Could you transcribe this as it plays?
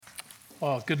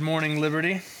Well, good morning,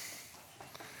 Liberty.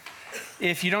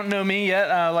 If you don't know me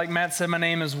yet, like Matt said, my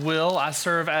name is Will. I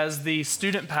serve as the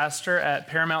student pastor at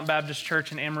Paramount Baptist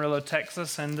Church in Amarillo,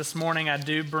 Texas. And this morning I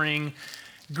do bring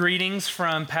greetings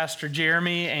from Pastor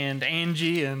Jeremy and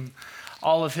Angie and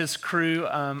all of his crew.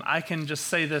 I can just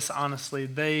say this honestly,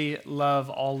 they love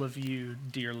all of you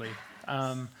dearly.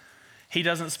 He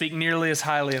doesn't speak nearly as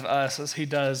highly of us as he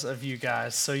does of you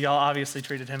guys. So y'all obviously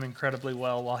treated him incredibly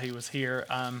well while he was here.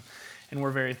 And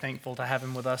we're very thankful to have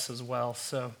him with us as well.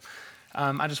 So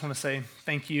I just want to say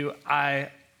thank you. I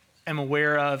am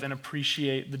aware of and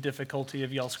appreciate the difficulty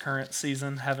of y'all's current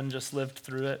season, having just lived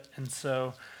through it. And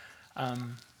so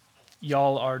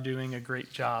y'all are doing a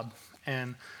great job.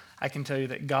 And I can tell you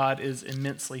that God is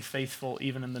immensely faithful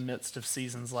even in the midst of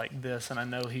seasons like this, and I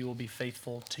know he will be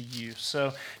faithful to you.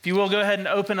 So if you will, go ahead and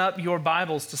open up your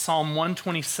Bibles to Psalm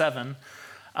 127.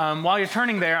 While you're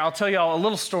turning there, I'll tell you all a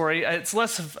little story. It's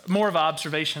more of an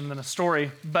observation than a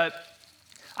story, but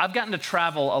I've gotten to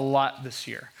travel a lot this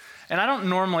year. And I don't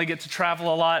normally get to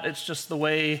travel a lot. It's just the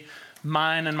way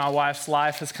mine and my wife's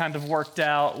life has kind of worked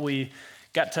out. We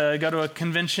got to go to a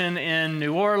convention in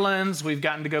New Orleans. We've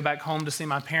gotten to go back home to see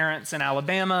my parents in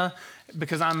Alabama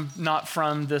because I'm not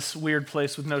from this weird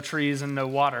place with no trees and no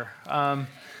water.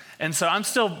 And so I'm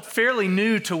still fairly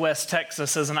new to West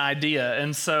Texas as an idea.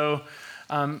 And so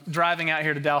driving out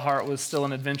here to Dalhart was still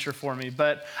an adventure for me.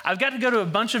 But I've got to go to a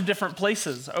bunch of different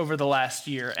places over the last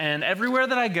year. And everywhere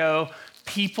that I go,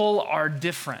 people are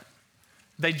different.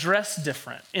 They dress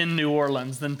different in New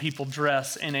Orleans than people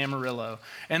dress in Amarillo.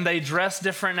 And they dress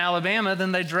different in Alabama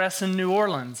than they dress in New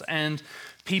Orleans. And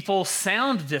people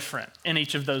sound different in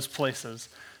each of those places.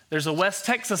 There's a West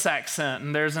Texas accent,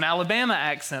 and there's an Alabama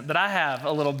accent that I have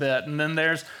a little bit, and then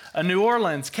there's a New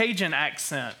Orleans Cajun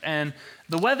accent, and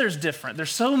the weather's different.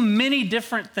 There's so many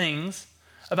different things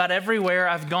about everywhere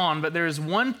I've gone, but there is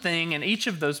one thing in each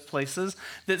of those places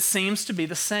that seems to be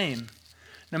the same.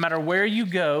 No matter where you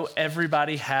go,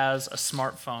 everybody has a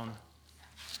smartphone.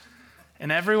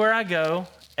 And everywhere I go,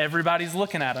 everybody's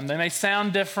looking at them. They may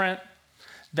sound different,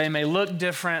 they may look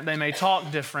different, they may talk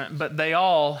different, but they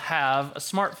all have a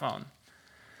smartphone.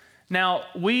 Now,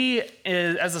 we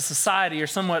as a society are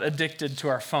somewhat addicted to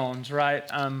our phones, right?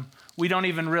 We don't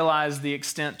even realize the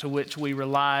extent to which we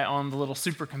rely on the little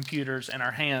supercomputers in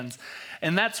our hands.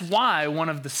 And that's why one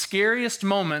of the scariest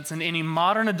moments in any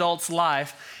modern adult's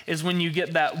life is when you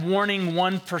get that warning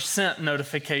 1%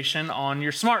 notification on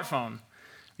your smartphone.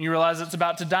 You realize it's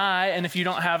about to die, and if you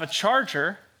don't have a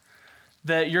charger,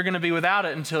 that you're going to be without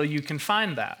it until you can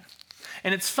find that.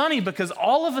 And it's funny because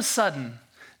all of a sudden,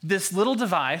 this little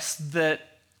device that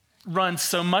runs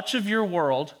so much of your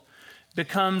world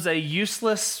becomes a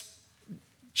useless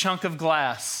chunk of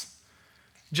glass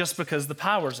just because the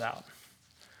power's out.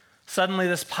 Suddenly,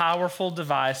 this powerful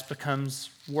device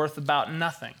becomes worth about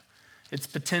nothing. Its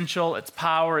potential, its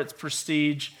power, its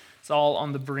prestige, it's all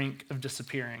on the brink of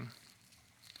disappearing.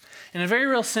 In a very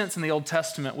real sense, in the Old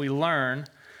Testament, we learn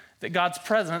that God's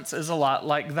presence is a lot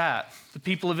like that. The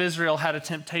people of Israel had a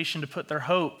temptation to put their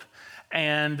hope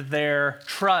and their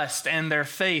trust and their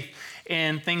faith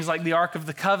in things like the Ark of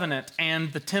the Covenant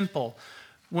and the temple,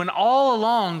 when all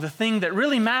along the thing that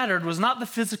really mattered was not the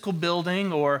physical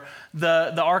building or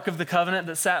the Ark of the Covenant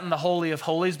that sat in the Holy of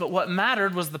Holies, but what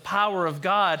mattered was the power of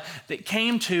God that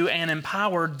came to and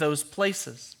empowered those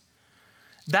places.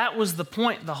 That was the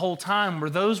point the whole time, where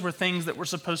those were things that were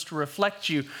supposed to reflect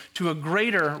you to a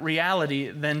greater reality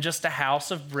than just a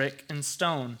house of brick and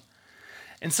stone.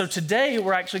 And so today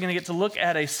we're actually going to get to look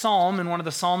at a psalm in one of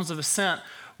the Psalms of Ascent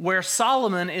where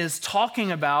Solomon is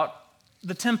talking about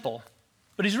the temple,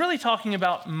 but he's really talking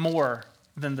about more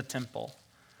than the temple.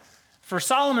 For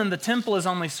Solomon, the temple is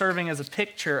only serving as a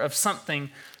picture of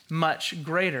something much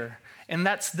greater, and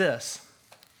that's this.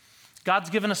 God's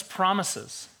given us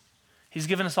promises. He's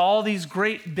given us all these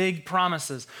great big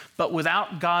promises, but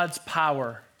without God's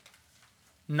power,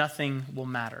 nothing will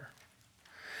matter.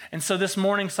 And so this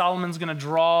morning, Solomon's going to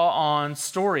draw on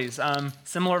stories,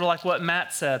 similar to like what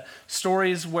Matt said,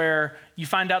 stories where you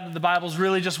find out that the Bible's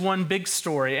really just one big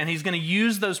story, and he's going to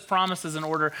use those promises in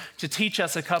order to teach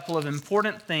us a couple of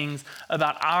important things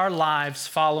about our lives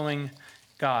following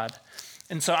God.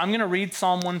 And so I'm going to read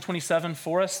Psalm 127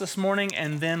 for us this morning,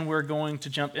 and then we're going to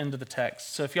jump into the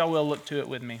text. So if y'all will, look to it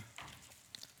with me.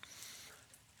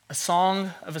 A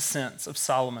Song of Ascents of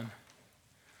Solomon.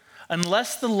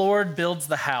 Unless the Lord builds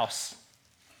the house,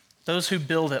 those who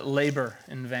build it labor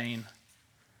in vain.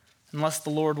 Unless the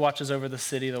Lord watches over the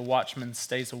city, the watchman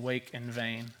stays awake in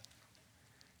vain.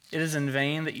 It is in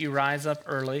vain that you rise up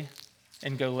early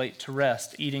and go late to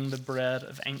rest, eating the bread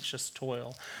of anxious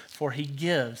toil, for he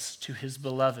gives to his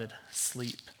beloved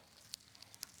sleep.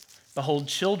 Behold,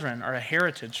 children are a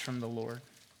heritage from the Lord,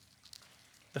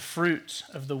 the fruit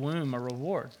of the womb a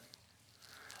reward.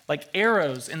 Like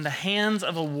arrows in the hands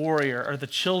of a warrior are the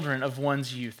children of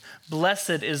one's youth.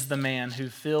 Blessed is the man who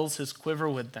fills his quiver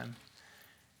with them.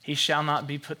 He shall not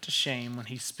be put to shame when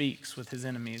he speaks with his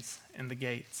enemies in the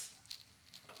gates.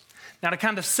 Now, to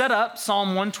kind of set up Psalm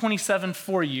 127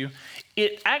 for you,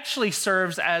 it actually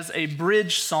serves as a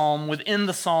bridge psalm within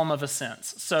the Psalm of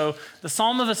Ascents. So the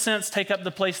Psalm of Ascents take up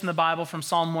the place in the Bible from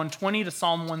Psalm 120 to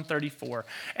Psalm 134.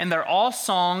 And they're all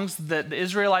songs that the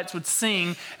Israelites would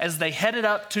sing as they headed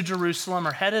up to Jerusalem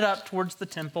or headed up towards the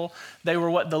temple. They were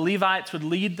what the Levites would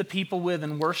lead the people with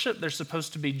in worship. They're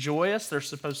supposed to be joyous. They're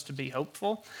supposed to be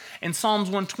hopeful. And Psalms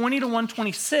 120 to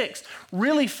 126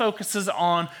 really focuses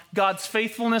on God's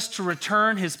faithfulness to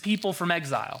return his people from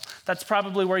exile. That's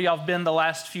probably where y'all have been the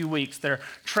last few weeks. They're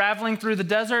traveling through the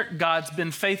desert. God's been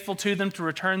faithful to them to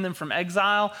return them from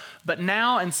exile. But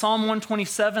now in Psalm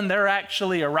 127, they're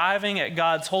actually arriving at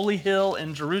God's holy hill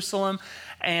in Jerusalem,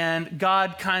 and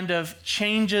God kind of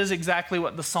changes exactly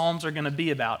what the Psalms are going to be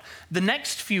about. The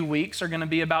next few weeks are going to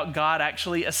be about God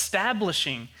actually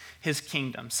establishing his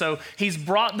kingdom. So he's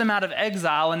brought them out of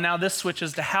exile, and now this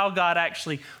switches to how God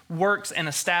actually works and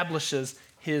establishes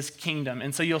his kingdom.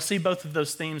 And so you'll see both of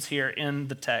those themes here in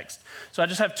the text. So I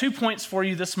just have 2 points for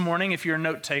you this morning if you're a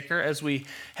note taker as we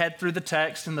head through the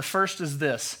text. And the first is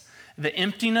this: the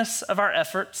emptiness of our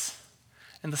efforts.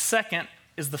 And the second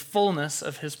is the fullness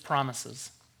of his promises.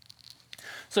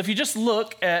 So if you just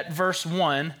look at verse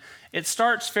 1, it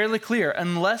starts fairly clear.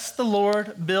 Unless the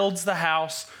Lord builds the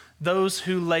house, those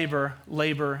who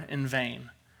labor in vain.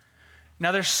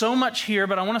 Now, there's so much here,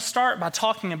 but I want to start by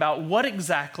talking about what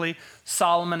exactly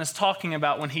Solomon is talking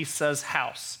about when he says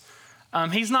house.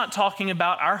 He's not talking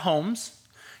about our homes.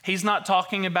 He's not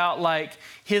talking about like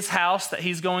his house that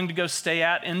he's going to go stay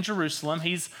at in Jerusalem.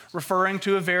 He's referring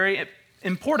to a very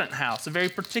important house, a very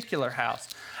particular house,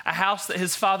 a house that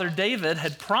his father David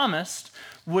had promised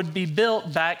would be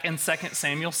built back in 2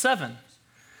 Samuel 7.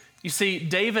 You see,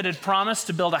 David had promised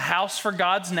to build a house for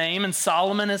God's name, and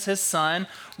Solomon, as his son,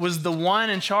 was the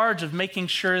one in charge of making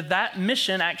sure that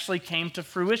mission actually came to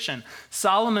fruition.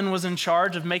 Solomon was in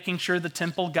charge of making sure the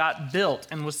temple got built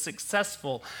and was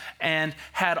successful and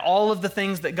had all of the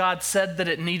things that God said that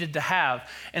it needed to have.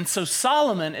 And so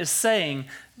Solomon is saying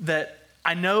that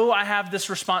I know I have this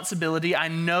responsibility, I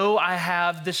know I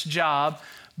have this job,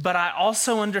 but I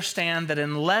also understand that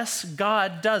unless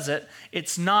God does it,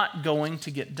 it's not going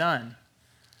to get done.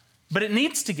 But it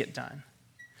needs to get done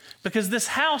because this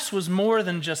house was more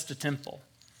than just a temple.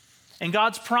 And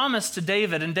God's promise to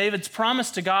David and David's promise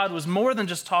to God was more than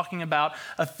just talking about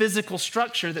a physical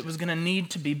structure that was going to need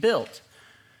to be built.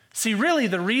 See, really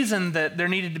the reason that there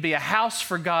needed to be a house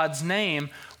for God's name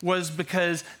was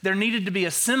because there needed to be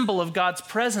a symbol of God's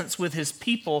presence with his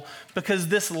people, because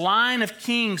this line of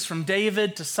kings from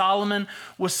David to Solomon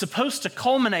was supposed to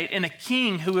culminate in a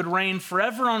king who would reign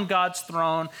forever on God's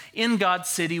throne in God's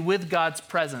city with God's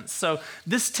presence. So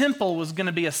this temple was going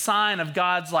to be a sign of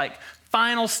God's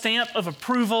final stamp of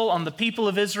approval on the people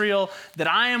of Israel, that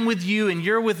I am with you and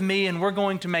you're with me and we're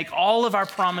going to make all of our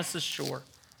promises sure.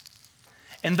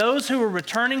 And those who were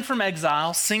returning from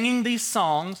exile, singing these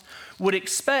songs, would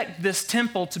expect this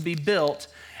temple to be built,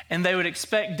 and they would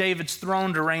expect David's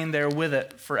throne to reign there with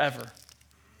it forever.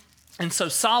 And so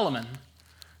Solomon,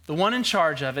 the one in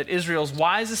charge of it, Israel's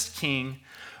wisest king,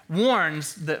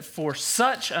 warns that for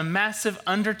such a massive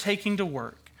undertaking to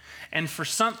work, and for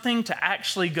something to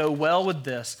actually go well with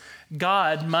this,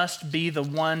 God must be the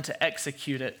one to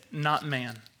execute it, not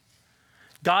man.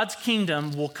 God's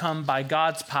kingdom will come by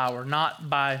God's power, not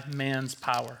by man's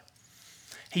power.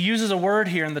 He uses a word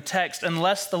here in the text: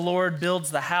 unless the Lord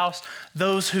builds the house,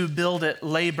 those who build it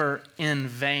labor in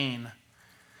vain.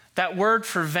 That word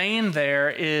for vain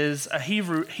there is a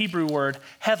Hebrew word,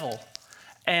 hevel.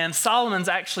 And Solomon's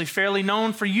actually fairly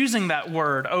known for using that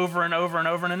word over and over and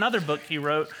over in another book he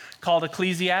wrote called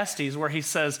Ecclesiastes, where he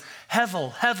says,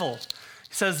 hevel, hevel.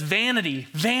 He says, vanity,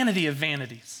 vanity of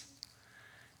vanities.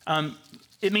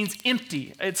 It means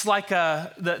empty. It's like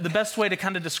the best way to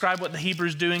kind of describe what the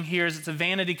Hebrew's doing here is it's a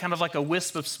vanity, kind of like a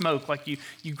wisp of smoke, like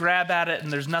you grab at it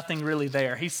and there's nothing really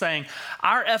there. He's saying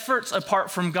our efforts apart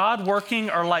from God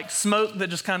working are like smoke that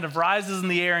just kind of rises in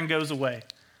the air and goes away.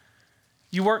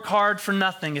 You work hard for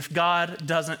nothing if God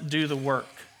doesn't do the work.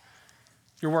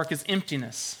 Your work is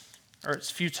emptiness, or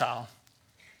it's futile.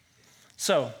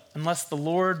 So, unless the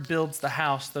Lord builds the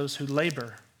house, those who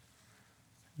labor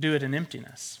do it in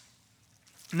emptiness.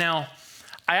 Now,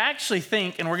 I actually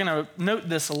think, and we're going to note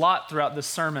this a lot throughout this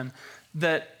sermon,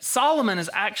 that Solomon is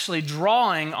actually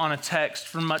drawing on a text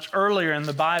from much earlier in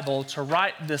the Bible to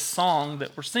write this song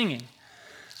that we're singing.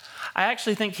 I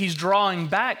actually think he's drawing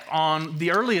back on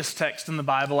the earliest text in the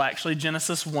Bible, actually,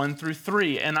 Genesis 1 through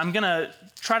 3. And I'm going to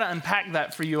try to unpack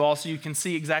that for you all so you can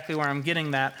see exactly where I'm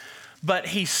getting that. But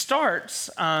he starts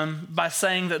by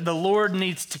saying that the Lord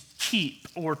needs to keep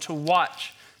or to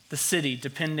watch the city,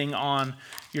 depending on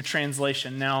your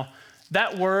translation. Now,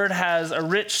 that word has a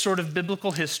rich sort of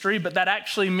biblical history, but that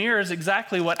actually mirrors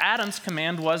exactly what Adam's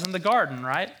command was in the garden,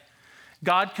 right?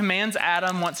 God commands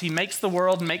Adam, once he makes the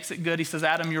world, makes it good, he says,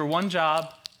 Adam, your one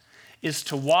job is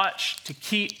to watch, to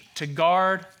keep, to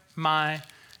guard my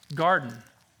garden.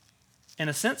 In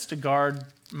a sense, to guard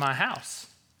my house.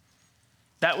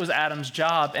 That was Adam's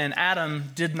job, and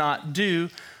Adam did not do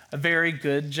a very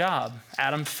good job.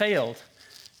 Adam failed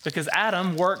because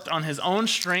Adam worked on his own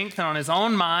strength and on his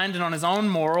own mind and on his own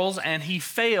morals, and he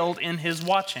failed in his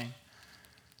watching.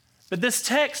 But this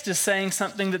text is saying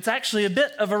something that's actually a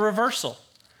bit of a reversal.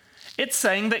 It's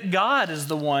saying that God is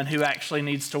the one who actually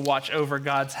needs to watch over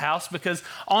God's house, because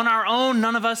on our own,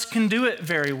 none of us can do it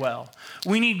very well.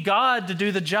 We need God to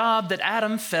do the job that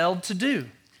Adam failed to do.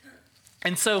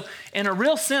 And so, in a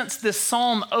real sense, this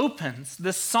song opens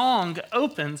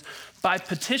by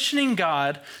petitioning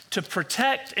God to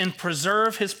protect and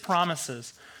preserve his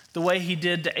promises the way he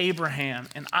did to Abraham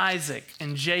and Isaac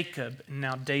and Jacob and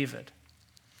now David.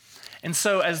 And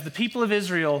so as the people of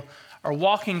Israel are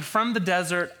walking from the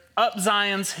desert up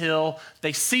Zion's hill,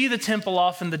 they see the temple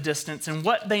off in the distance, and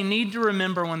what they need to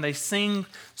remember when they sing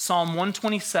Psalm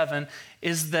 127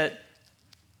 is that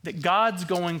God's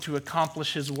going to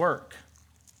accomplish his work,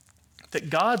 that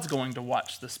God's going to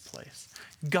watch this place.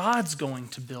 God's going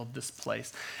to build this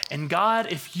place. And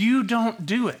God, if you don't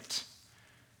do it,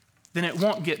 then it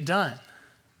won't get done.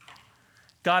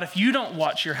 God, if you don't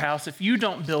watch your house, if you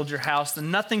don't build your house, then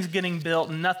nothing's getting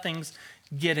built, nothing's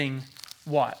getting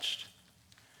watched.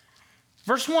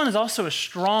 Verse 1 is also a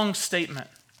strong statement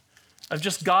of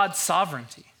just God's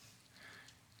sovereignty.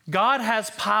 God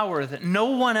has power that no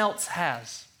one else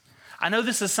has. I know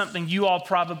this is something you all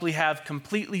probably have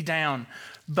completely down,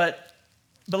 but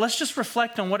let's just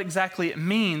reflect on what exactly it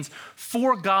means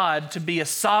for God to be a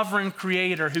sovereign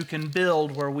creator who can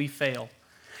build where we fail.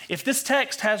 If this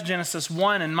text has Genesis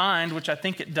 1 in mind, which I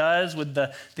think it does with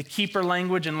the keeper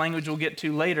language and language we'll get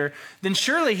to later, then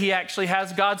surely he actually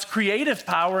has God's creative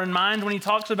power in mind when he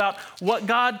talks about what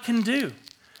God can do.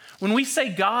 When we say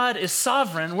God is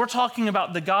sovereign, we're talking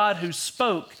about the God who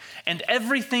spoke and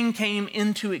everything came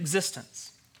into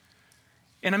existence.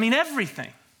 And I mean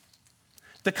everything.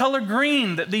 The color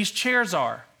green that these chairs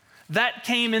are, that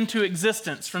came into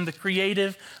existence from the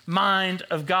creative mind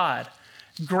of God.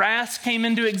 Grass came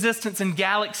into existence and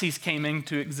galaxies came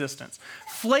into existence.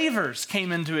 Flavors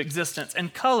came into existence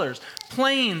and colors,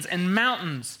 plains and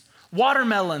mountains,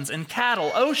 watermelons and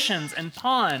cattle, oceans and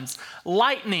ponds,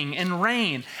 lightning and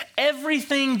rain.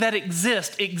 Everything that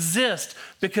exists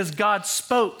because God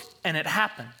spoke and it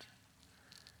happened.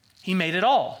 He made it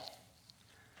all.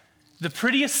 The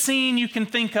prettiest scene you can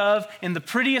think of in the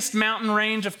prettiest mountain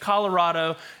range of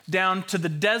Colorado down to the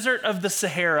desert of the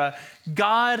Sahara,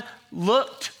 God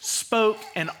looked, spoke,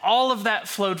 and all of that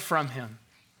flowed from him.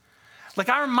 Like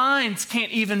our minds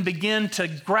can't even begin to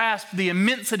grasp the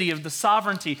immensity of the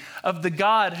sovereignty of the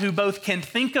God who both can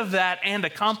think of that and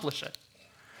accomplish it.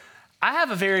 I have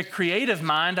a very creative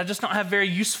mind, I just don't have very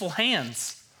useful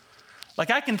hands. Like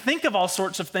I can think of all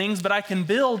sorts of things, but I can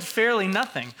build fairly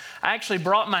nothing. I actually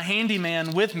brought my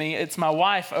handyman with me. It's my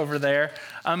wife over there.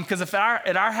 Because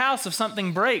at our house, if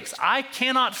something breaks, I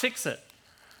cannot fix it.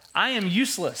 I am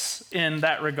useless in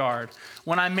that regard.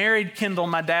 When I married Kendall,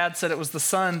 my dad said it was the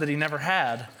son that he never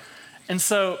had. And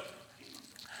so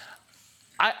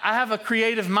I have a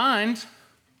creative mind,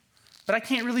 but I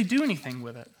can't really do anything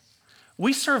with it.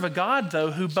 We serve a God,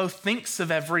 though, who both thinks of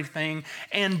everything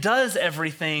and does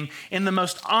everything in the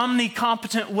most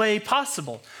omnicompetent way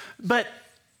possible. But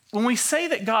when we say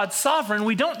that God's sovereign,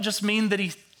 we don't just mean that he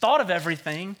thought of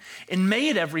everything and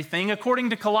made everything. According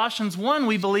to Colossians 1,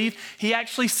 we believe he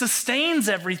actually sustains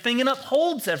everything and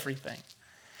upholds everything.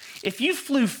 If you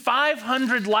flew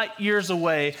 500 light years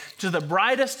away to the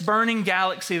brightest burning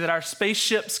galaxy that our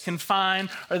spaceships can find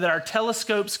or that our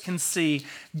telescopes can see,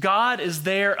 God is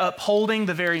there upholding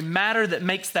the very matter that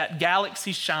makes that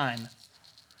galaxy shine.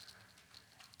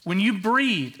 When you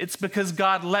breathe, it's because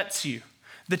God lets you.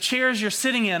 The chairs you're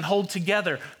sitting in hold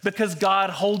together because God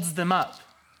holds them up.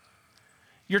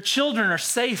 Your children are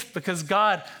safe because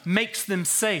God makes them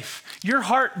safe. Your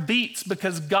heart beats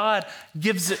because God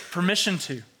gives it permission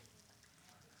to.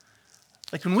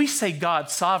 Like when we say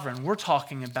God's sovereign, we're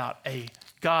talking about a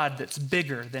God that's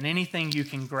bigger than anything you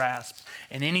can grasp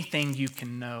and anything you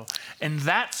can know. And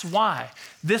that's why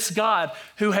this God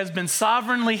who has been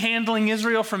sovereignly handling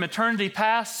Israel from eternity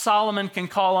past, Solomon can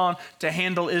call on to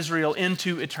handle Israel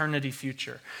into eternity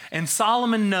future. And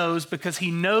Solomon knows, because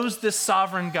he knows this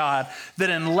sovereign God,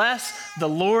 that unless the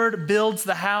Lord builds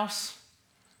the house,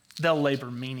 they'll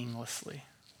labor meaninglessly.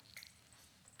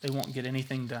 They won't get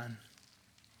anything done.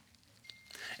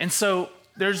 And so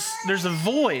there's a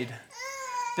void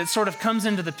that sort of comes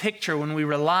into the picture when we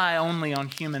rely only on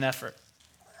human effort.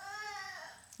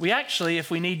 We actually, if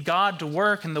we need God to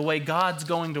work in the way God's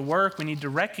going to work, we need to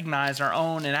recognize our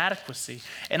own inadequacy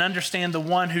and understand the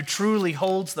one who truly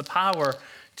holds the power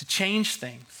to change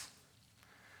things.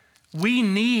 We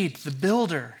need the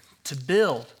builder to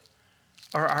build,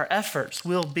 or our efforts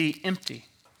will be empty.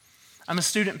 I'm a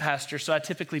student pastor, so I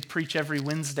typically preach every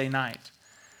Wednesday night.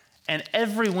 And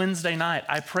every Wednesday night,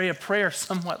 I pray a prayer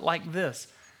somewhat like this.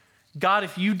 God,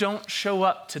 if you don't show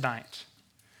up tonight,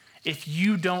 if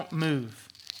you don't move,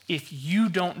 if you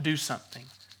don't do something,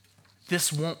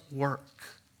 this won't work.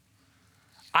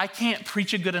 I can't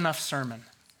preach a good enough sermon,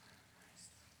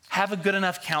 have a good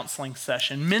enough counseling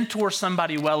session, mentor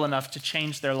somebody well enough to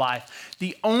change their life.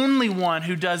 The only one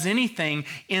who does anything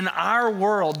in our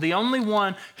world, the only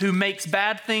one who makes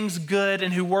bad things good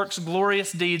and who works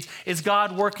glorious deeds is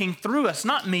God working through us,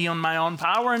 not me on my own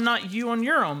power and not you on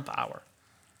your own power.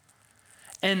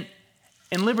 And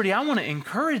in Liberty, I want to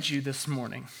encourage you this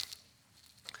morning.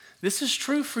 This is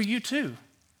true for you too.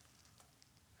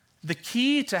 The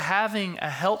key to having a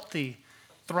healthy,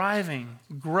 thriving,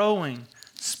 growing,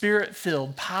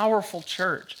 Spirit-filled, powerful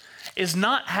church is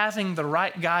not having the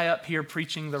right guy up here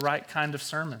preaching the right kind of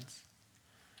sermons.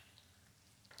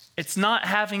 It's not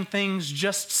having things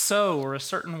just so or a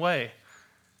certain way.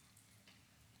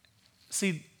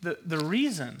 See, the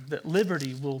reason that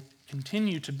Liberty will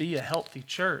continue to be a healthy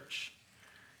church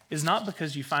is not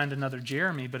because you find another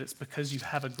Jeremy, but it's because you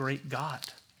have a great God.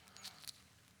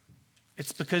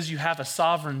 It's because you have a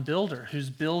sovereign builder who's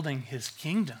building his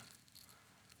kingdom,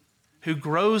 who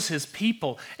grows his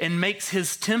people and makes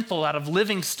his temple out of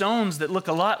living stones that look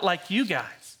a lot like you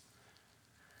guys.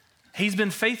 He's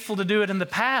been faithful to do it in the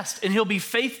past, and he'll be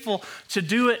faithful to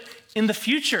do it in the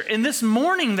future. And this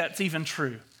morning, that's even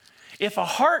true. If a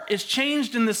heart is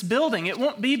changed in this building, it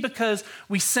won't be because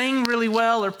we sang really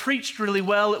well or preached really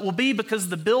well. It will be because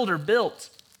the builder built.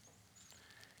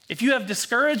 If you have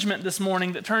discouragement this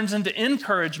morning that turns into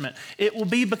encouragement, it will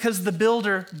be because the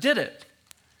builder did it.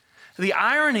 The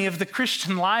irony of the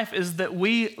Christian life is that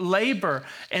we labor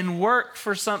and work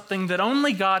for something that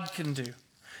only God can do,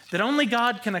 that only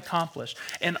God can accomplish.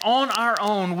 And on our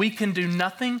own, we can do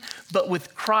nothing, but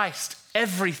with Christ,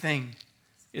 everything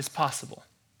is possible.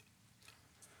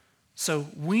 So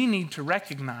we need to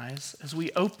recognize, as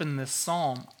we open this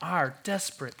psalm, our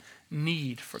desperate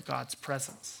need for God's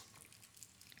presence.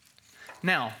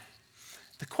 Now,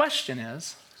 the question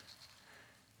is,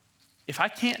 if I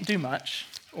can't do much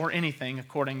or anything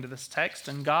according to this text,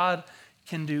 and God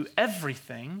can do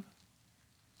everything,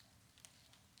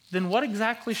 then what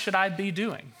exactly should I be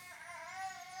doing?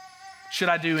 Should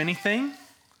I do anything?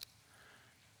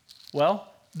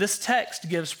 Well, this text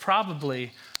gives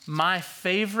probably my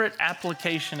favorite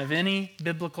application of any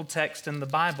biblical text in the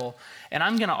Bible, and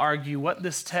I'm going to argue what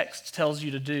this text tells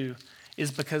you to do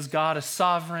is because God is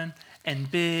sovereign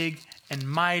and big and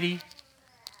mighty,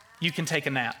 you can take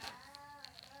a nap.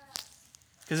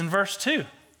 Because in verse 2,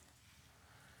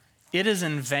 it is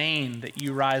in vain that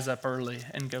you rise up early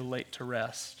and go late to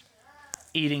rest,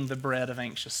 eating the bread of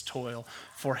anxious toil,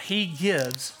 for he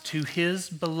gives to his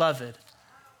beloved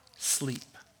sleep.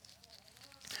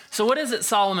 So what is it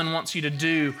Solomon wants you to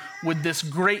do with this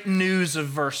great news of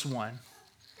verse 1?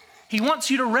 He wants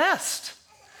you to rest.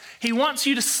 He wants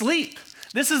you to sleep.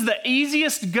 This is the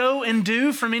easiest go and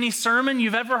do from any sermon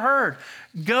you've ever heard.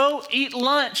 Go eat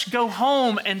lunch, go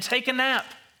home, and take a nap.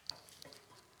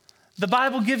 The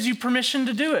Bible gives you permission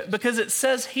to do it because it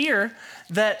says here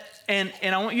that, and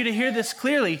I want you to hear this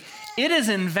clearly, it is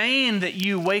in vain that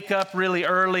you wake up really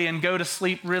early and go to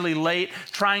sleep really late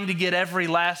trying to get every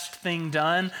last thing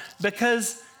done,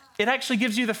 because it actually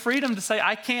gives you the freedom to say,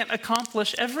 I can't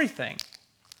accomplish everything.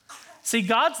 See,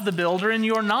 God's the builder and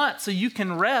you're not, so you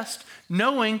can rest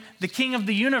knowing the King of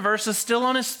the universe is still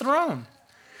on his throne.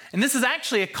 And this is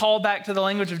actually a callback to the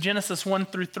language of Genesis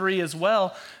 1-3 as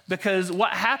well, because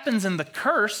what happens in the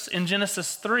curse in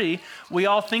Genesis 3, we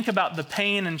all think about the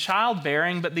pain and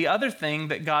childbearing, but the other thing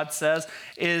that God says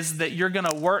is that you're going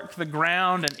to work the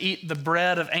ground and eat the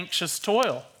bread of anxious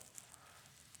toil.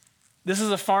 This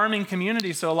is a farming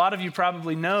community, so a lot of you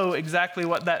probably know exactly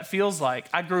what that feels like.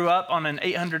 I grew up on an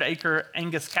 800-acre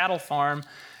Angus cattle farm,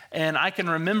 and I can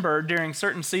remember during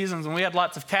certain seasons when we had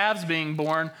lots of calves being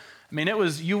born, I mean, it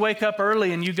was you wake up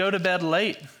early and you go to bed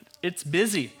late. It's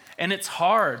busy, and it's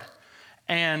hard.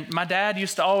 And my dad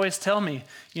used to always tell me,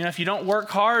 if you don't work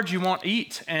hard, you won't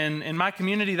eat. And in my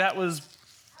community, that was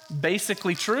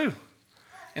basically true.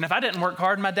 And if I didn't work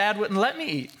hard, my dad wouldn't let me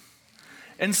eat.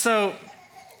 And so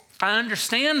I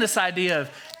understand this idea of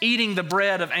eating the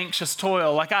bread of anxious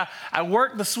toil. Like I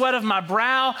work the sweat of my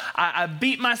brow. I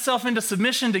beat myself into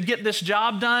submission to get this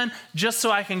job done just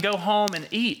so I can go home and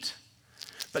eat.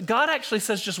 But God actually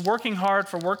says just working hard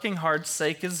for working hard's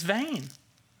sake is vain.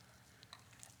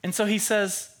 And so he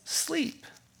says, sleep.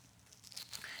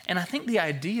 And I think the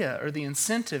idea or the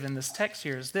incentive in this text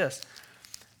here is this.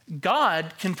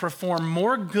 God can perform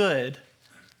more good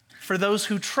for those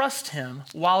who trust him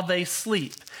while they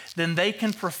sleep than they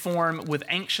can perform with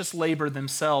anxious labor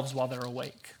themselves while they're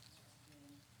awake.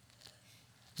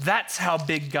 That's how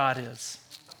big God is.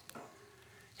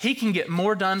 He can get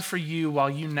more done for you while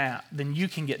you nap than you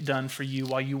can get done for you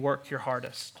while you work your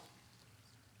hardest.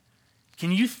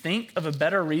 Can you think of a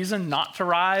better reason not to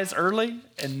rise early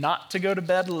and not to go to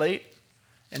bed late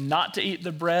and not to eat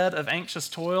the bread of anxious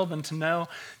toil than to know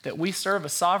that we serve a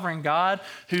sovereign God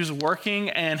who's working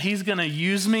and he's going to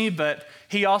use me, but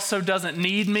he also doesn't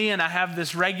need me, and I have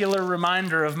this regular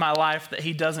reminder of my life that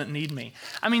he doesn't need me?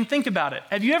 I mean, think about it.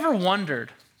 Have you ever wondered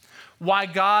why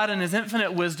God in his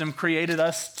infinite wisdom created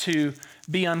us to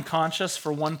be unconscious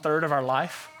for 1/3 of our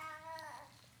life?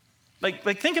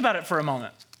 Like think about it for a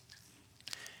moment.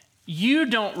 You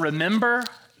don't remember,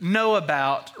 know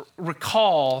about,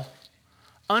 recall,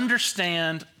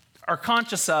 understand, are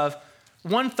conscious of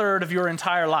 1/3 of your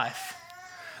entire life.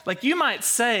 Like you might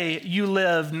say you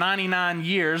live 99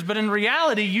 years, but in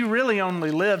reality, you really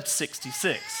only lived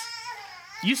 66.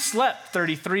 You slept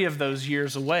 33 of those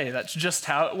years away. That's just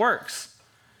how it works.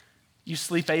 You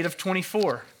sleep 8 of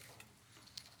 24.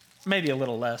 Maybe a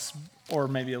little less, or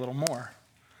maybe a little more.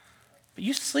 But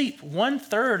you sleep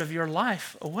 1/3 of your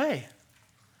life away.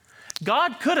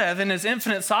 God could have, in his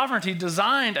infinite sovereignty,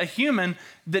 designed a human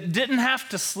that didn't have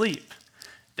to sleep,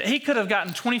 that he could have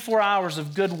gotten 24 hours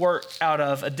of good work out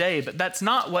of a day, but that's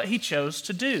not what he chose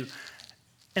to do.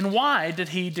 And why did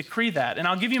he decree that? And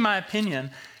I'll give you my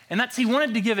opinion, and that's he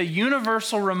wanted to give a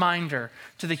universal reminder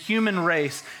to the human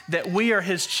race that we are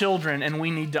his children and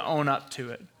we need to own up to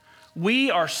it.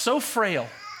 We are so frail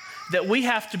that we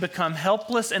have to become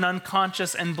helpless and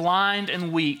unconscious and blind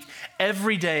and weak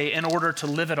every day in order to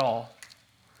live it all.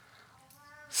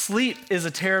 Sleep is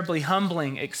a terribly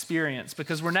humbling experience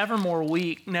because we're never more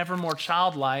weak, never more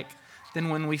childlike than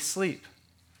when we sleep.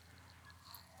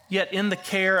 Yet in the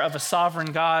care of a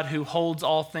sovereign God who holds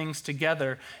all things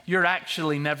together, you're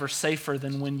actually never safer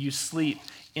than when you sleep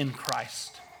in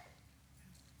Christ.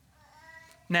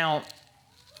 Now,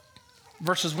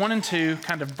 verses 1 and 2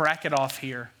 kind of bracket off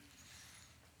here.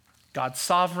 God's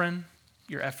sovereign,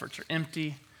 your efforts are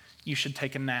empty, you should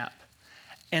take a nap.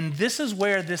 And this is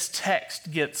where this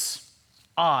text gets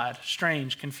odd,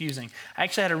 strange, confusing. I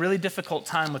actually had a really difficult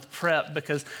time with prep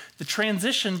because the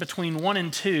transition between 1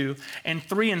 and 2 and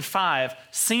 3 and 5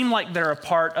 seem like they're a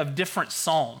part of different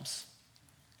psalms.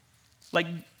 Like,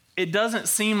 it doesn't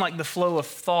seem like the flow of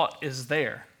thought is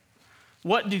there.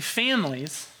 What do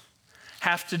families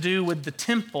have to do with the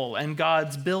temple and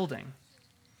God's building?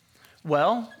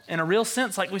 Well, in a real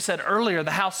sense, like we said earlier,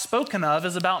 the house spoken of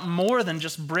is about more than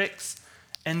just bricks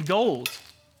and gold.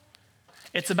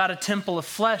 It's about a temple of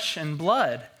flesh and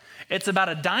blood. It's about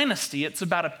a dynasty. It's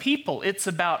about a people. It's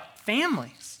about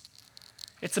families.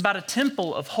 It's about a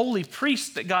temple of holy priests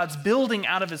that God's building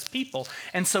out of his people.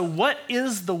 And so what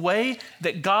is the way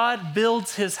that God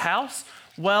builds his house?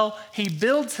 Well, he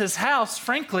builds his house,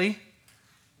 frankly,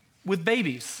 with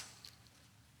babies.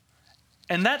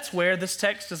 And that's where this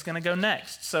text is going to go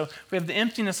next. So we have the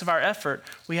emptiness of our effort.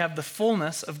 We have the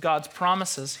fullness of God's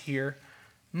promises here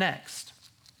next.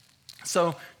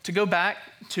 So to go back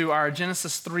to our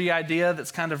Genesis 3 idea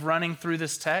that's kind of running through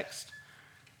this text,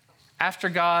 after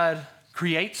God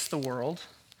creates the world,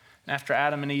 and after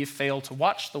Adam and Eve fail to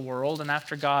watch the world, and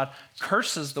after God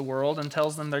curses the world and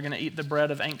tells them they're going to eat the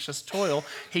bread of anxious toil,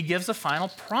 he gives a final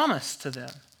promise to them.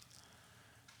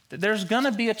 That there's going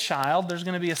to be a child, there's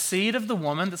going to be a seed of the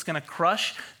woman that's going to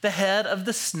crush the head of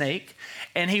the snake,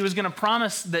 and he was going to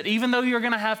promise that even though you're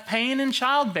going to have pain in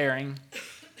childbearing,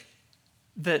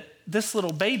 that this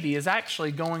little baby is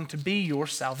actually going to be your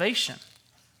salvation.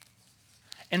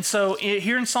 And so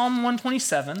here in Psalm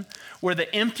 127, where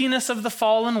the emptiness of the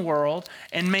fallen world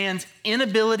and man's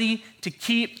inability to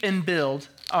keep and build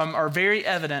are very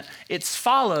evident, it's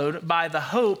followed by the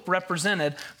hope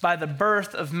represented by the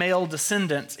birth of male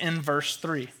descendants in verse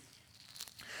 3.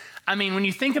 I mean, when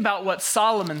you think about what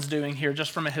Solomon's doing here,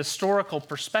 just from a historical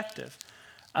perspective,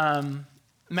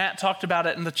 Matt talked about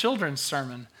it in the children's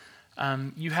sermon.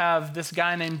 You have this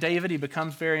guy named David. He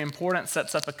becomes very important,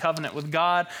 sets up a covenant with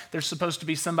God. There's supposed to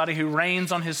be somebody who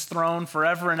reigns on his throne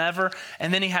forever and ever.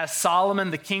 And then he has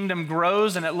Solomon. The kingdom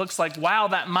grows, and it looks like, wow,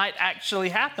 that might actually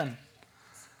happen.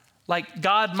 Like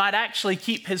God might actually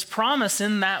keep his promise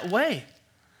in that way.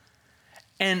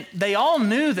 And they all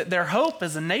knew that their hope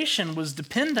as a nation was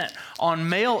dependent on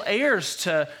male heirs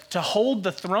to hold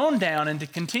the throne down and to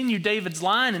continue David's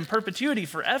line in perpetuity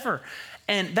forever.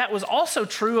 And that was also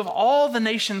true of all the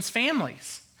nation's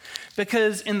families.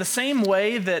 Because in the same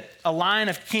way that a line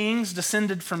of kings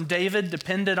descended from David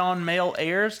depended on male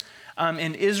heirs,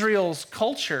 in Israel's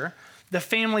culture, the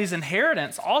family's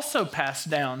inheritance also passed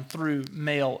down through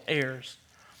male heirs.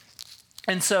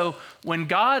 And so when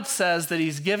God says that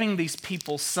he's giving these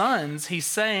people sons, he's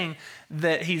saying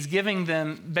that he's giving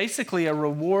them basically a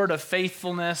reward of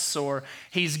faithfulness, or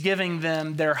he's giving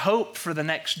them their hope for the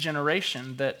next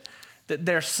generation, that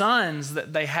their sons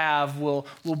that they have will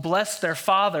bless their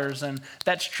fathers. And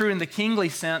that's true in the kingly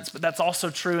sense, but that's also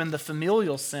true in the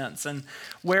familial sense. And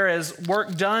whereas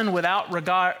work done without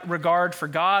regard for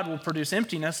God will produce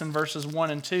emptiness in verses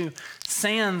 1 and 2,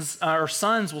 sons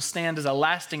will stand as a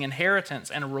lasting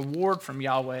inheritance and a reward from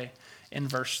Yahweh in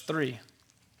verse 3.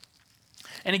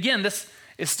 And again, this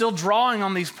is still drawing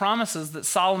on these promises that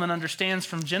Solomon understands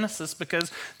from Genesis,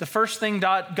 because the first thing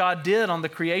God did on the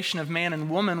creation of man and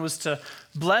woman was to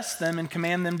bless them and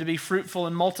command them to be fruitful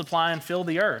and multiply and fill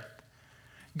the earth.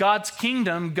 God's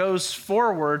kingdom goes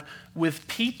forward with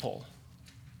people.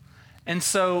 And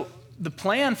so the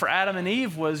plan for Adam and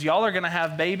Eve was, y'all are going to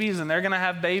have babies, and they're going to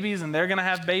have babies, and they're going to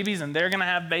have babies, and they're going to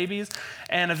have babies.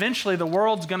 And eventually the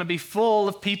world's going to be full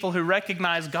of people who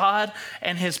recognize God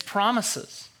and his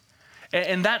promises.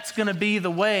 And that's going to be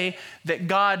the way that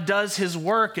God does his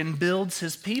work and builds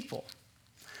his people.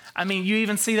 I mean, you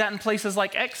even see that in places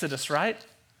like Exodus, right?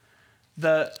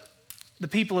 The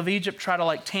people of Egypt try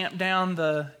to tamp down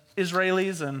the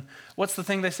Israelis, and what's the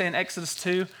thing they say in Exodus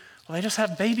 2? Well, they just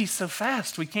have babies so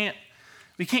fast, we can't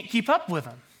keep up with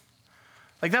them.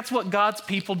 That's what God's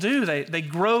people do. They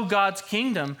grow God's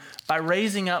kingdom by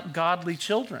raising up godly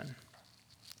children.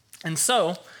 And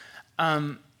so,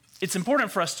 it's important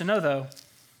for us to know, though,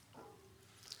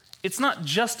 it's not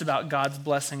just about God's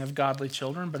blessing of godly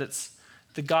children, but it's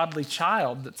the godly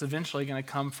child that's eventually going to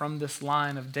come from this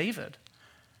line of David,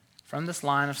 from this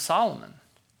line of Solomon.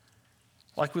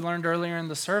 Like we learned earlier in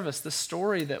the service, the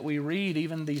story that we read,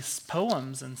 even these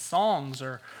poems and songs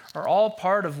are all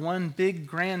part of one big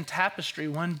grand tapestry,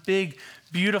 one big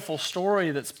beautiful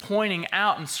story that's pointing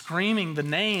out and screaming the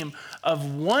name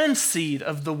of one seed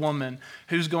of the woman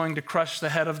who's going to crush the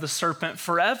head of the serpent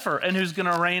forever and who's going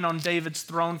to reign on David's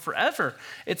throne forever.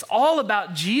 It's all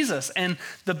about Jesus, and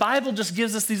the Bible just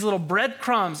gives us these little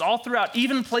breadcrumbs all throughout,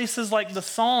 even places like the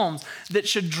Psalms, that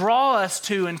should draw us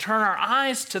to and turn our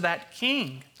eyes to that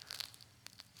King.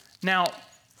 Now,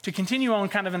 to continue on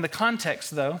kind of in the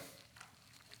context, though,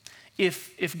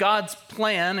 if God's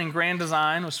plan and grand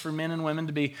design was for men and women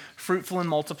to be fruitful and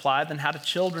multiply, then how do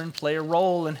children play a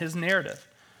role in his narrative?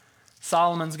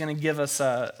 Solomon's going to give us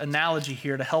an analogy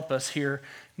here to help us here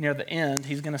near the end.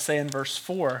 He's going to say in verse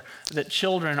 4 that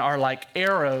children are like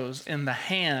arrows in the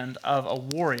hand of a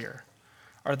warrior,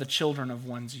 are the children of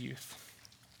one's youth.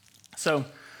 So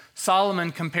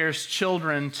Solomon compares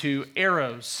children to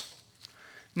arrows.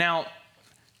 Now,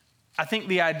 I think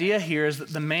the idea here is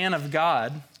that the man of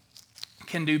God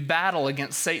can do battle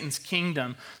against Satan's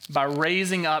kingdom by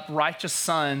raising up righteous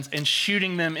sons and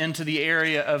shooting them into the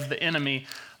area of the enemy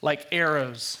like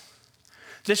arrows.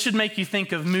 This should make you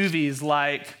think of movies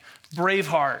like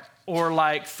Braveheart or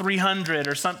like 300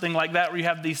 or something like that, where you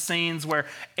have these scenes where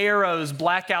arrows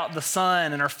black out the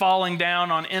sun and are falling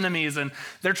down on enemies, and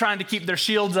they're trying to keep their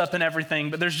shields up and everything,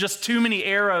 but there's just too many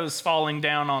arrows falling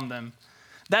down on them.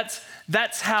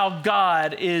 That's how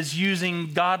God is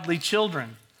using godly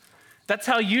children. That's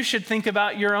how you should think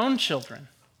about your own children.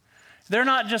 They're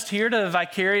not just here to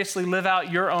vicariously live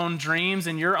out your own dreams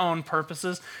and your own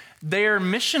purposes. They're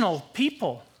missional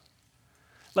people.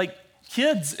 Like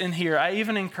kids in here, I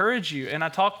even encourage you, and I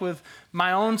talk with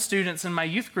my own students in my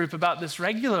youth group about this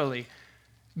regularly.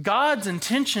 God's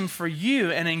intention for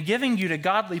you and in giving you to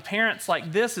godly parents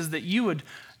like this is that you would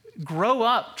grow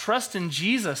up, trust in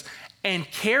Jesus, and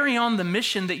carry on the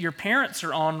mission that your parents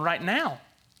are on right now.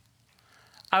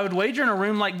 I would wager in a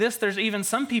room like this, there's even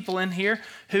some people in here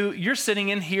who you're sitting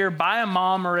in here by a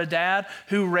mom or a dad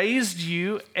who raised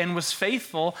you and was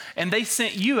faithful, and they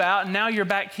sent you out, and now you're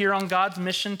back here on God's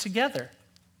mission together.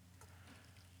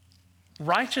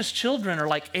 Righteous children are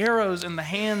like arrows in the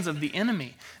hands of the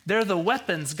enemy. They're the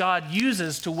weapons God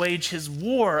uses to wage his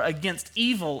war against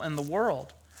evil in the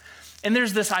world. And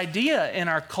there's this idea in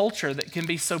our culture that can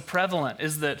be so prevalent,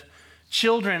 is that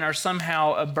children are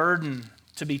somehow a burden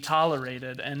to be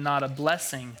tolerated and not a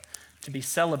blessing to be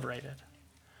celebrated.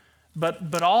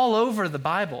 But all over the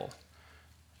Bible,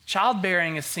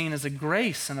 childbearing is seen as a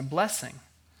grace and a blessing.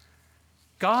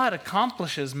 God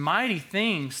accomplishes mighty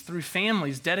things through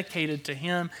families dedicated to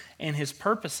him and his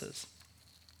purposes.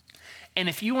 And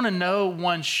if you want to know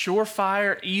one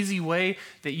surefire, easy way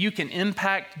that you can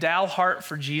impact Dalhart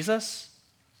for Jesus,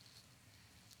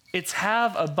 it's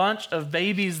have a bunch of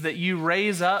babies that you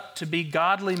raise up to be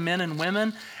godly men and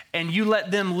women, and you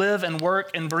let them live and work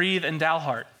and breathe in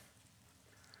Dalhart.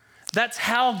 That's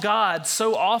how God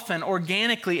so often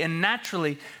organically and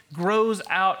naturally grows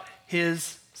out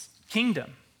his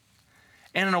kingdom.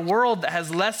 And in a world that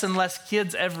has less and less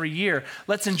kids every year,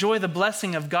 let's enjoy the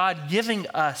blessing of God giving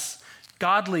us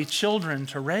godly children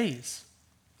to raise.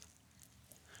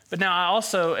 But now I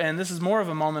also, and this is more of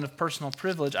a moment of personal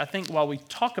privilege, I think while we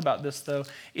talk about this though,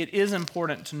 it is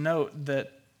important to note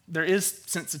that there is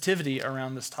sensitivity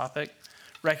around this topic,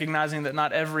 recognizing that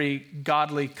not every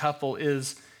godly couple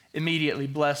is immediately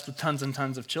blessed with tons and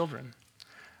tons of children.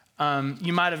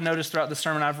 You might have noticed throughout the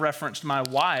sermon I've referenced my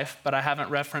wife, but I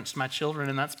haven't referenced my children,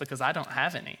 and that's because I don't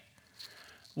have any.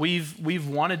 We've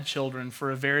wanted children for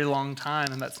a very long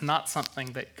time, and that's not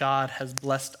something that God has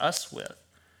blessed us with.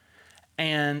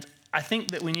 And I think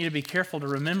that we need to be careful to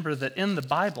remember that in the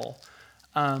Bible,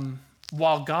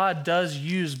 while God does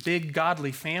use big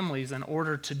godly families in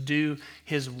order to do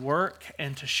his work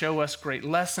and to show us great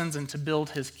lessons and to build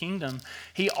his kingdom,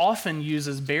 he often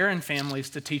uses barren families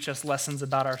to teach us lessons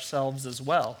about ourselves as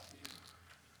well.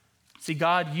 See,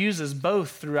 God uses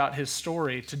both throughout his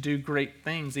story to do great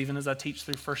things, even as I teach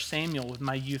through 1 Samuel with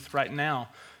my youth right now.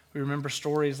 We remember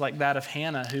stories like that of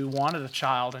Hannah, who wanted a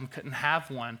child and couldn't have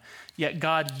one, yet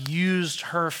God used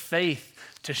her faith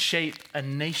to shape a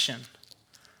nation.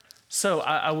 So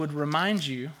I would remind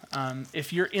you,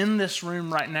 if you're in this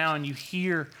room right now and you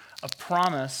hear a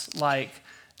promise like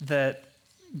that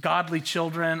godly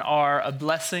children are a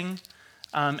blessing,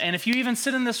 and if you even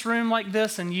sit in this room like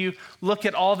this and you look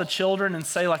at all the children and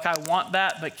say like, I want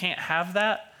that but can't have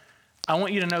that, I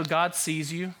want you to know God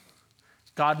sees you,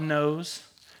 God knows,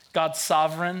 God's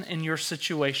sovereign in your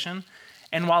situation.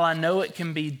 And while I know it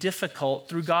can be difficult,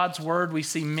 through God's word, we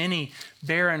see many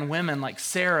barren women like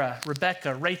Sarah,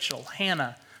 Rebecca, Rachel,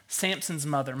 Hannah, Samson's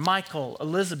mother, Michal,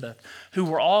 Elizabeth, who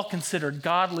were all considered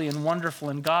godly and wonderful,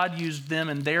 and God used them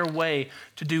in their way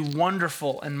to do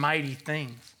wonderful and mighty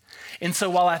things. And so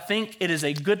while I think it is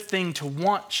a good thing to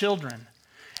want children,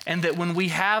 and that when we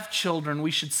have children,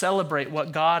 we should celebrate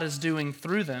what God is doing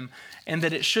through them, and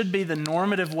that it should be the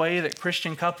normative way that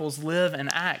Christian couples live and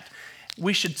act,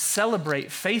 we should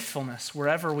celebrate faithfulness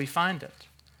wherever we find it.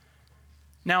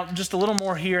 Now, just a little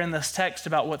more here in this text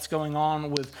about what's going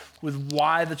on with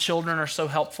why the children are so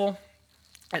helpful.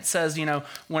 It says,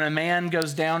 when a man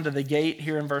goes down to the gate,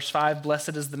 here in verse 5,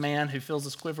 blessed is the man who fills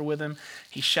his quiver with him.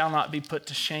 He shall not be put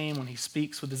to shame when he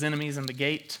speaks with his enemies in the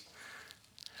gate.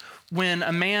 When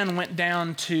a man went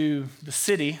down to the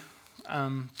city,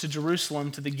 to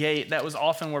Jerusalem, to the gate, that was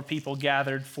often where people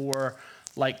gathered for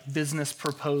like business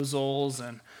proposals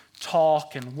and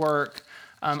talk and work.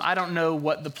 I don't know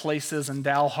what the place is in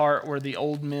Dalhart where the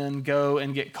old men go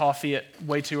and get coffee at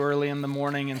way too early in the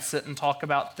morning and sit and talk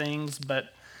about things,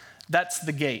 but that's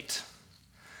the gate.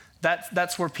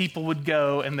 That's where people would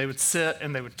go and they would sit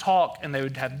and they would talk and they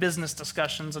would have business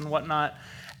discussions and whatnot.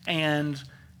 And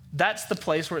that's the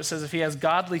place where it says if he has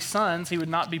godly sons, he would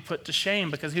not be put to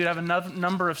shame because he would have a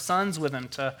number of sons with him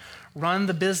to run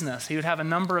the business. He would have a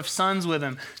number of sons with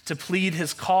him to plead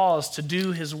his cause, to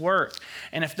do his work.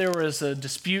 And if there was a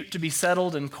dispute to be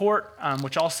settled in court,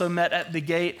 which also met at the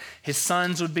gate, his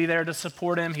sons would be there to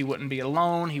support him. He wouldn't be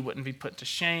alone. He wouldn't be put to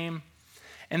shame.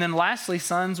 And then lastly,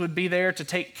 sons would be there to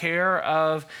take care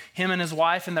of him and his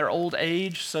wife in their old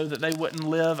age so that they wouldn't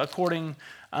live according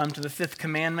to the fifth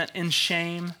commandment in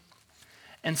shame.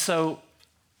 And so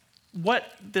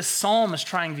what this psalm is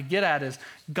trying to get at is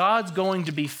God's going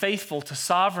to be faithful to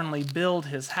sovereignly build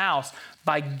his house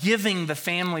by giving the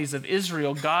families of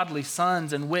Israel godly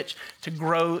sons in which to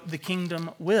grow the kingdom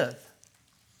with.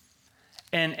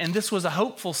 And this was a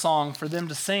hopeful song for them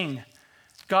to sing.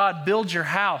 God, build your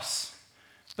house,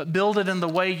 but build it in the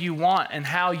way you want and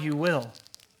how you will.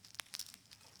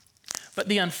 But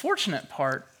the unfortunate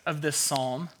part of this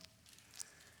psalm,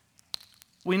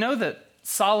 we know that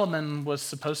Solomon was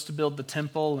supposed to build the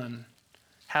temple and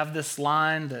have this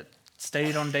line that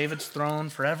stayed on David's throne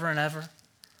forever and ever.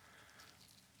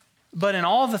 But in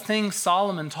all the things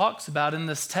Solomon talks about in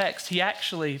this text, he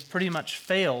actually pretty much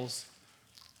fails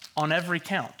on every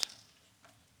count.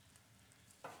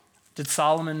 Did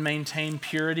Solomon maintain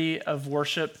purity of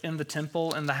worship in the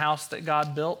temple in the house that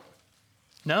God built?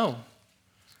 No.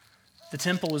 The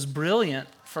temple was brilliant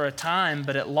for a time,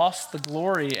 but it lost the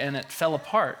glory and it fell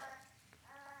apart.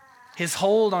 His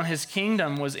hold on his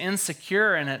kingdom was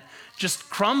insecure and it just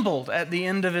crumbled at the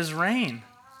end of his reign.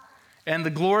 And the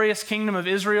glorious kingdom of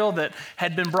Israel that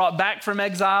had been brought back from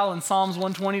exile in Psalms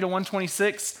 120 to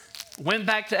 126 went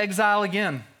back to exile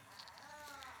again.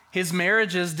 His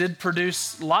marriages did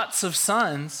produce lots of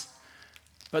sons,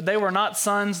 but they were not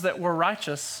sons that were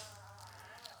righteous,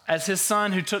 as his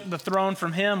son who took the throne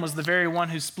from him was the very one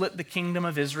who split the kingdom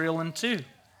of Israel in two.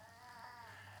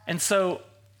 And so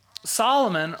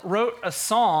Solomon wrote a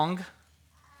song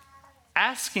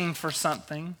asking for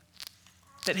something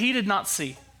that he did not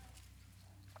see,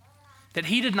 that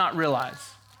he did not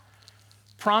realize,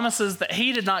 promises that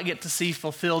he did not get to see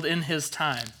fulfilled in his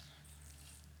time,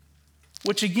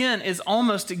 which again is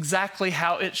almost exactly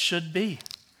how it should be.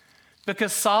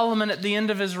 Because Solomon at the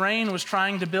end of his reign was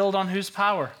trying to build on whose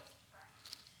power?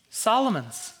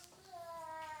 Solomon's.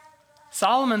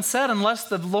 Solomon said, unless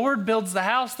the Lord builds the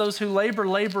house, those who labor,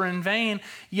 labor in vain.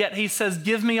 Yet he says,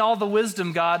 give me all the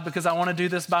wisdom, God, because I want to do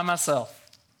this by myself.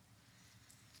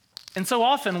 And so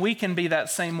often we can be that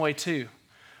same way too,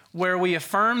 where we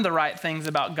affirm the right things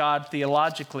about God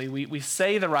theologically. We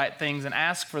say the right things and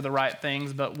ask for the right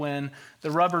things, but when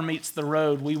the rubber meets the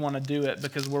road, we want to do it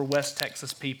because we're West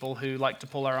Texas people who like to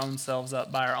pull our own selves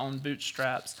up by our own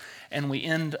bootstraps. And we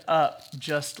end up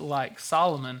just like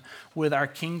Solomon with our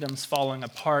kingdoms falling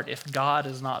apart if God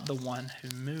is not the one who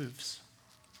moves.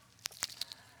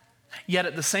 Yet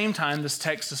at the same time, this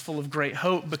text is full of great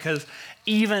hope because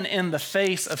even in the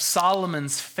face of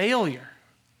Solomon's failure,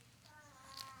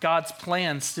 God's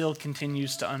plan still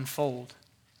continues to unfold.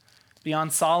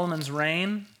 Beyond Solomon's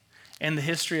reign and the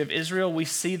history of Israel, we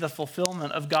see the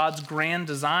fulfillment of God's grand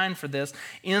design for this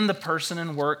in the person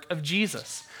and work of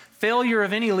Jesus. Failure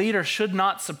of any leader should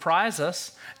not surprise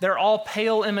us. They're all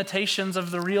pale imitations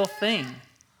of the real thing.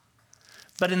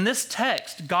 But in this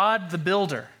text, God the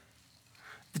builder,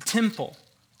 the temple,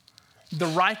 the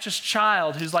righteous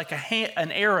child who's like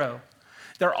an arrow,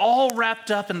 they're all wrapped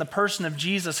up in the person of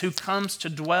Jesus who comes to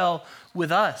dwell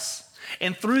with us.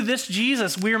 And through this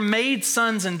Jesus, we're made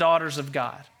sons and daughters of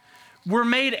God. We're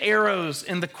made arrows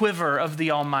in the quiver of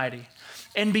the Almighty.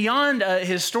 And beyond a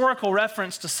historical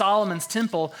reference to Solomon's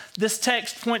temple, this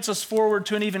text points us forward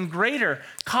to an even greater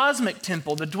cosmic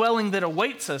temple, the dwelling that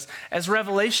awaits us, as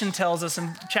Revelation tells us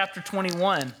in chapter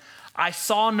 21. I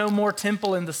saw no more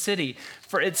temple in the city,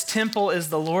 for its temple is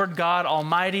the Lord God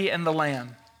Almighty and the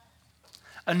Lamb.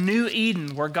 A new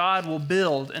Eden where God will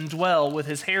build and dwell with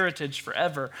his heritage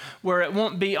forever, where it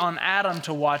won't be on Adam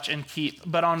to watch and keep,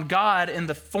 but on God in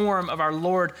the form of our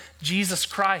Lord Jesus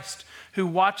Christ, who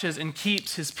watches and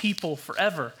keeps his people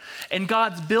forever. And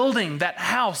God's building that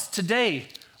house today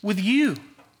with you,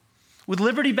 with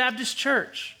Liberty Baptist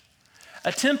Church.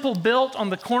 A temple built on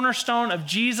the cornerstone of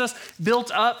Jesus,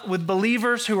 built up with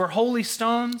believers who are holy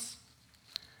stones.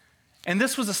 And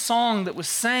this was a song that was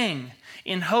sang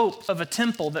in hope of a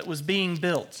temple that was being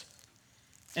built.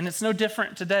 And it's no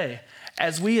different today.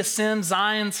 As we ascend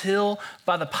Zion's hill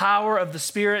by the power of the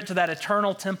Spirit to that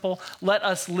eternal temple, let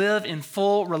us live in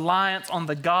full reliance on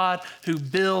the God who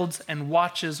builds and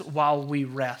watches while we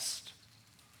rest.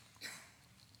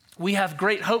 We have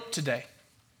great hope today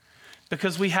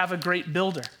because we have a great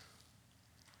builder.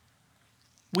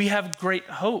 We have great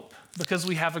hope because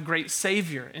we have a great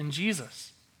Savior in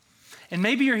Jesus. And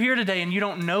maybe you're here today and you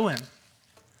don't know him.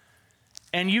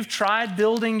 And you've tried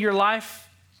building your life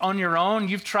on your own.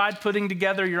 You've tried putting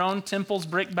together your own temples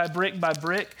brick by brick by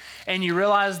brick, and you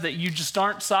realize that you just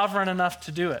aren't sovereign enough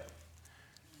to do it.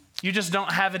 You just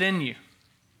don't have it in you.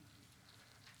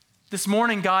 This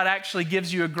morning, God actually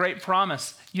gives you a great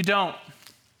promise. You don't.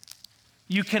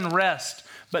 You can rest,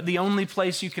 but the only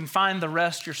place you can find the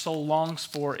rest your soul longs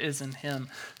for is in him.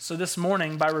 So this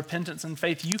morning, by repentance and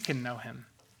faith, you can know him.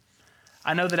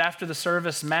 I know that after the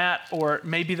service, Matt or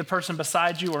maybe the person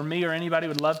beside you or me or anybody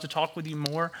would love to talk with you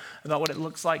more about what it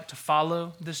looks like to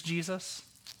follow this Jesus.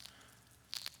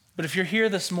 But if you're here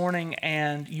this morning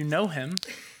and you know him,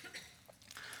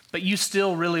 but you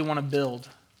still really want to build,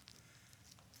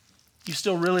 you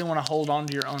still really want to hold on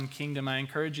to your own kingdom, I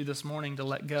encourage you this morning to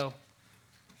let go.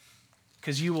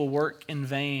 Because you will work in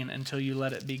vain until you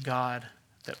let it be God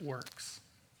that works.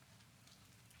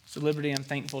 So Liberty, I'm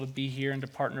thankful to be here and to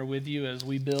partner with you as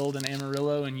we build in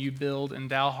Amarillo and you build in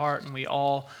Dalhart, and we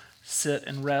all sit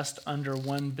and rest under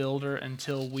one builder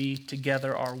until we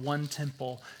together are one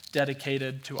temple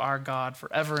dedicated to our God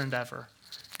forever and ever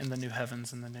in the new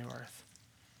heavens and the new earth.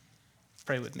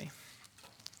 Pray with me.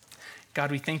 God,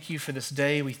 we thank you for this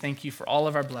day. We thank you for all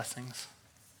of our blessings.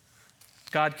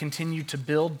 God, continue to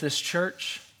build this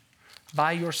church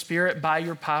by your Spirit, by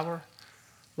your power.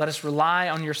 Let us rely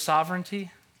on your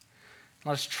sovereignty.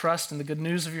 Let us trust in the good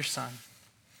news of your Son.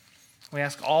 We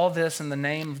ask all this in the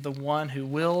name of the one who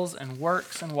wills and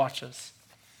works and watches.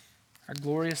 Our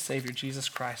glorious Savior, Jesus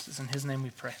Christ. It's in his name we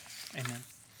pray. Amen.